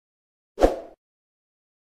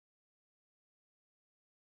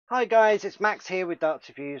Hi guys, it's Max here with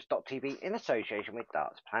dartsreviews.tv in association with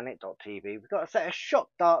dartsplanet.tv. We've got a set of shot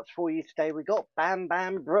darts for you today. We've got Bam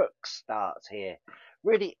Bam Brooks darts here.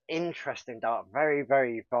 Really interesting dart,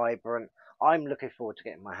 very vibrant. I'm looking forward to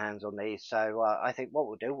getting my hands on these, so I think what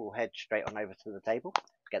we'll do, we'll head straight on over to the table to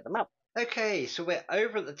get them out. Okay, so we're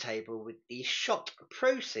over at the table with the Shot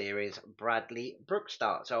Pro Series Bradley Brooks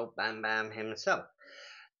darts, old Bam Bam himself.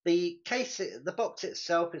 The box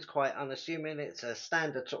itself is quite unassuming. It's a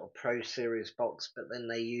standard sort of Pro Series box, but then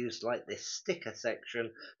they use like this sticker section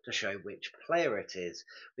to show which player it is.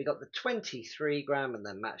 We got the 23 gram and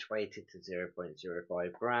then match weighted to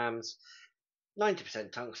 0.05 grams,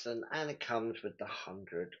 90% tungsten, and it comes with the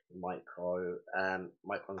 100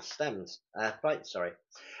 micron stems. Plates, sorry.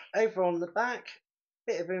 Over on the back,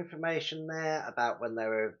 bit of information there about when they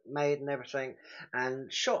were made and everything.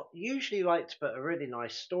 And Shot usually like to put a really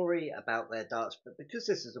nice story about their darts, but because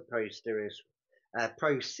this is a Pro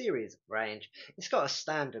Series range, it's got a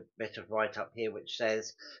standard bit of write up here which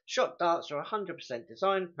says Shot darts are 100%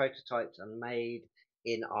 designed, prototyped, and made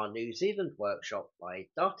in our New Zealand workshop by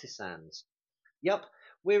Dartisans. Yup,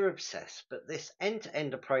 we're obsessed, but this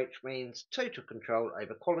end-to-end approach means total control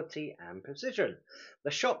over quality and precision.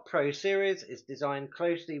 The Shot Pro series is designed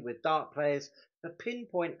closely with dart players for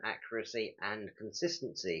pinpoint accuracy and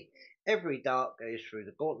consistency. Every dart goes through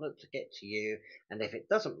the gauntlet to get to you, and if it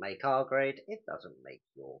doesn't make our grade, it doesn't make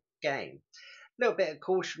your game. A little bit of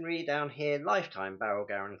cautionary down here, lifetime barrel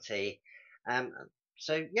guarantee.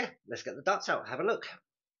 So yeah, let's get the darts out, have a look.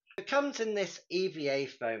 It comes in this EVA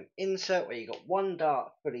foam insert where you've got one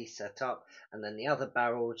dart fully set up and then the other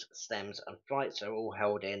barrels, stems and flights are all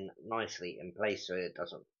held in nicely in place so it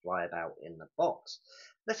doesn't fly about in the box.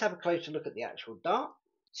 Let's have a closer look at the actual dart.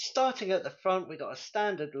 Starting at the front, we've got a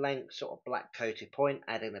standard length sort of black coated point,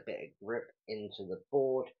 adding a bit of grip into the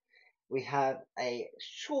board. We have a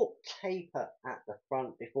short taper at the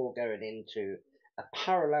front before going into a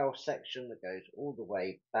parallel section that goes all the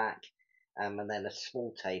way back, and then a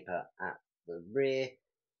small taper at the rear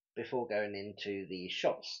before going into the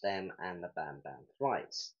shot stem and the Bam Bam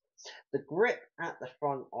flights. The grip at the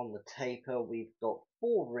front on the taper, we've got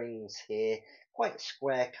 4 rings here, quite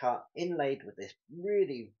square cut, inlaid with this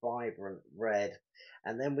really vibrant red,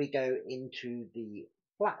 and then we go into the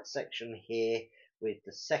flat section here with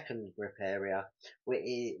the second grip area,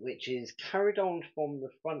 which is carried on from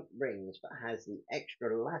the front rings but has the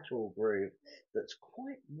extra lateral groove that's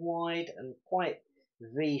quite wide and quite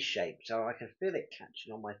V-shaped, so I can feel it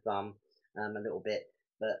catching on my thumb a little bit,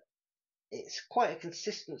 but it's quite a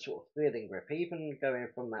consistent sort of feeling grip, even going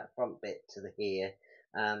from that front bit to the here.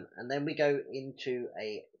 And then we go into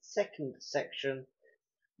a second section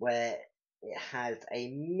where it has a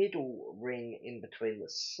middle ring in between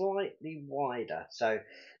that's slightly wider. So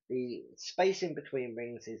the space in between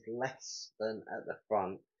rings is less than at the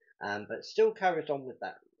front, but still carries on with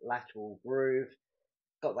that lateral groove.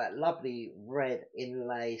 Got that lovely red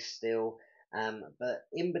inlay still, but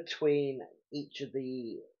in between each of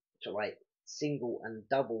the sort of like single and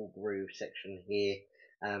double groove section here,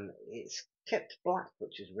 it's kept black,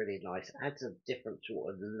 which is really nice. It adds a different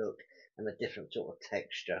sort of look and a different sort of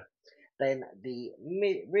texture. Then the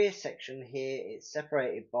rear section here, it's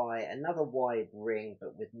separated by another wide ring,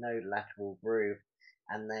 but with no lateral groove.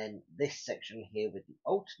 And then this section here with the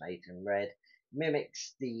alternating red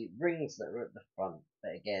mimics the rings that are at the front,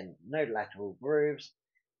 but again, no lateral grooves.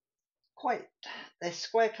 Quite, they're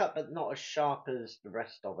square cut, but not as sharp as the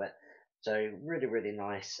rest of it. So really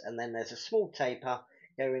nice. And then there's a small taper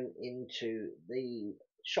going into the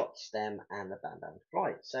shot stem and the Bam Bam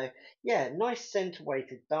flight. So yeah, nice center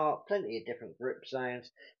weighted dart, plenty of different grip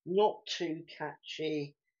zones, not too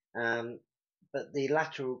catchy. But the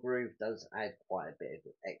lateral groove does add quite a bit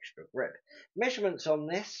of extra grip. Measurements on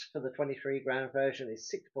this for the 23 gram version is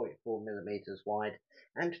 6.4 millimeters wide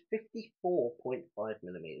and 54.5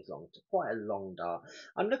 millimeters long. So quite a long dart.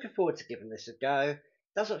 I'm looking forward to giving this a go.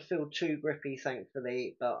 Doesn't feel too grippy,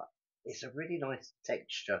 thankfully, but it's a really nice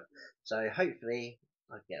texture. So hopefully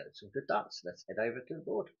I get some good darts. Let's head over to the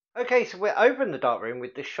board. Okay, so we're over in the dart room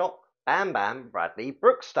with the Shot Bam Bam Bradley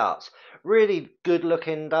Brooks darts. Really good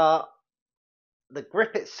looking dart. The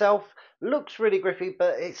grip itself looks really grippy,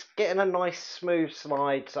 but it's getting a nice smooth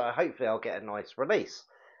slide, so hopefully I'll get a nice release.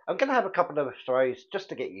 I'm going to have a couple of throws just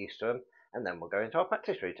to get used to them, and then we'll go into our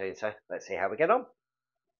practice routine, so let's see how we get on.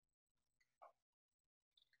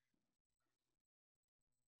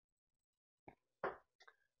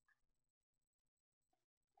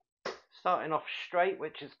 Starting off straight,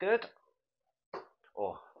 which is good.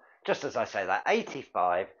 Or, just as I say that,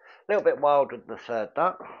 85. A little bit wild with the third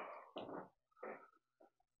dart.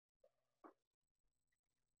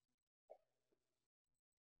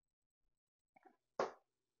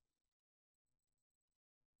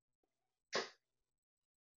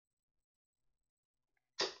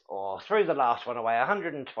 Oh, threw the last one away,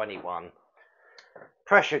 121.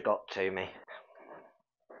 Pressure got to me.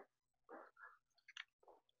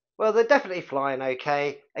 Well, they're definitely flying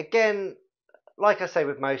okay. Again, like I say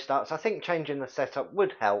with most darts, I think changing the setup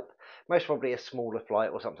would help. Most probably a smaller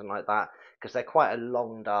flight or something like that, because they're quite a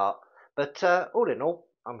long dart. But all in all,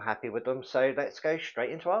 I'm happy with them. So let's go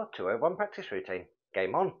straight into our 201 practice routine.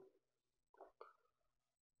 Game on.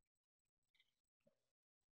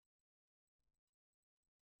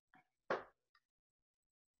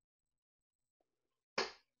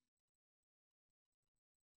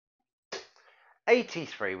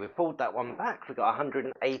 83, we pulled that one back. We've got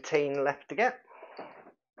 118 left to get.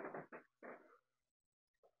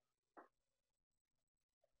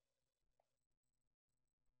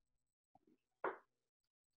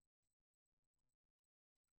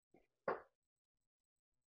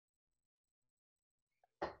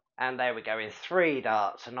 And there we go in 3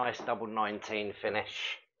 darts, a nice double 19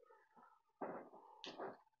 finish.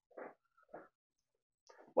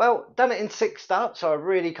 Well, done it in 6 darts, so I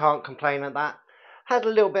really can't complain at that. Had a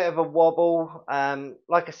little bit of a wobble.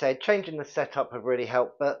 Like I said, changing the setup have really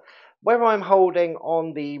helped, but where I'm holding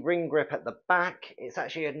on the ring grip at the back, it's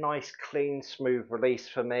actually a nice, clean, smooth release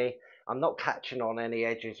for me. I'm not catching on any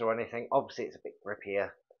edges or anything. Obviously, it's a bit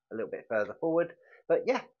grippier a little bit further forward, but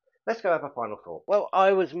yeah, let's go have a final thought. Well,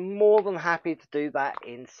 I was more than happy to do that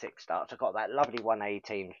in 6 darts. I got that lovely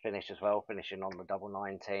 118 finish as well, finishing on the double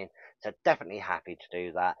 19. So definitely happy to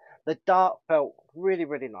do that. The dart felt really,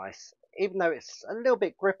 really nice. Even though it's a little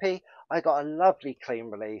bit grippy, I got a lovely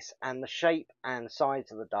clean release, and the shape and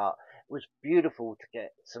size of the dart was beautiful to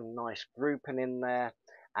get some nice grouping in there,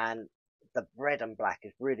 and the red and black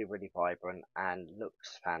is really, really vibrant and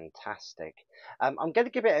looks fantastic. I'm going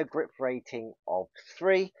to give it a grip rating of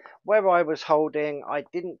 3. Where I was holding, I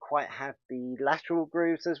didn't quite have the lateral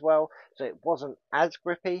grooves as well, so it wasn't as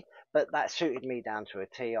grippy, but that suited me down to a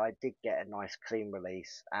T. I did get a nice clean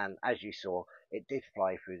release, and as you saw, it did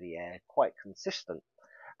fly through the air quite consistent.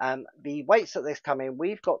 The weights that this come in,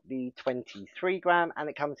 we've got the 23 gram, and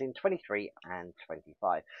it comes in 23 and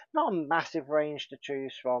 25. Not a massive range to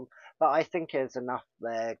choose from, but I think there's enough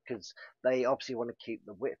there because they obviously want to keep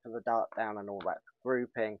the width of the dart down and all that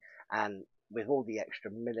grouping, and with all the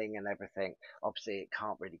extra milling and everything, obviously it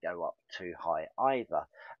can't really go up too high either.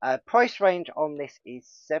 Price range on this is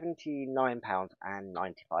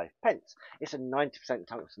 £79.95. It's a 90%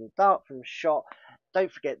 tungsten dart from Shot.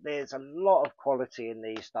 Don't forget, there's a lot of quality in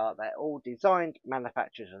these dart. They're all designed,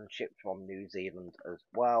 manufactured, and shipped from New Zealand as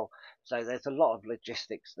well. So there's a lot of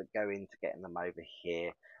logistics that go into getting them over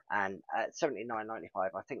here. And at £79.95, I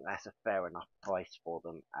think that's a fair enough price for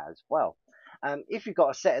them as well. If you've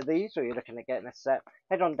got a set of these, or you're looking at getting a set,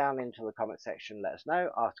 head on down into the comment section, let us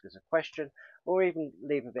know, ask us a question, or even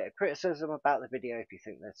leave a bit of criticism about the video if you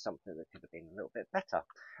think there's something that could have been a little bit better.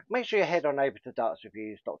 Make sure you head on over to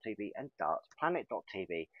dartsreviews.tv and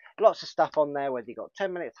dartsplanet.tv. Lots of stuff on there, whether you've got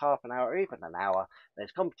 10 minutes, half an hour, or even an hour.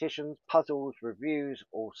 There's competitions, puzzles, reviews,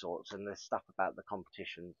 all sorts, and there's stuff about the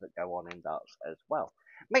competitions that go on in darts as well.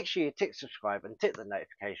 Make sure you tick subscribe and tick the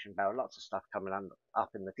notification bell. Lots of stuff coming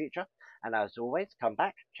up in the future. And as always, come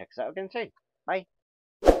back, check us out again soon. Bye.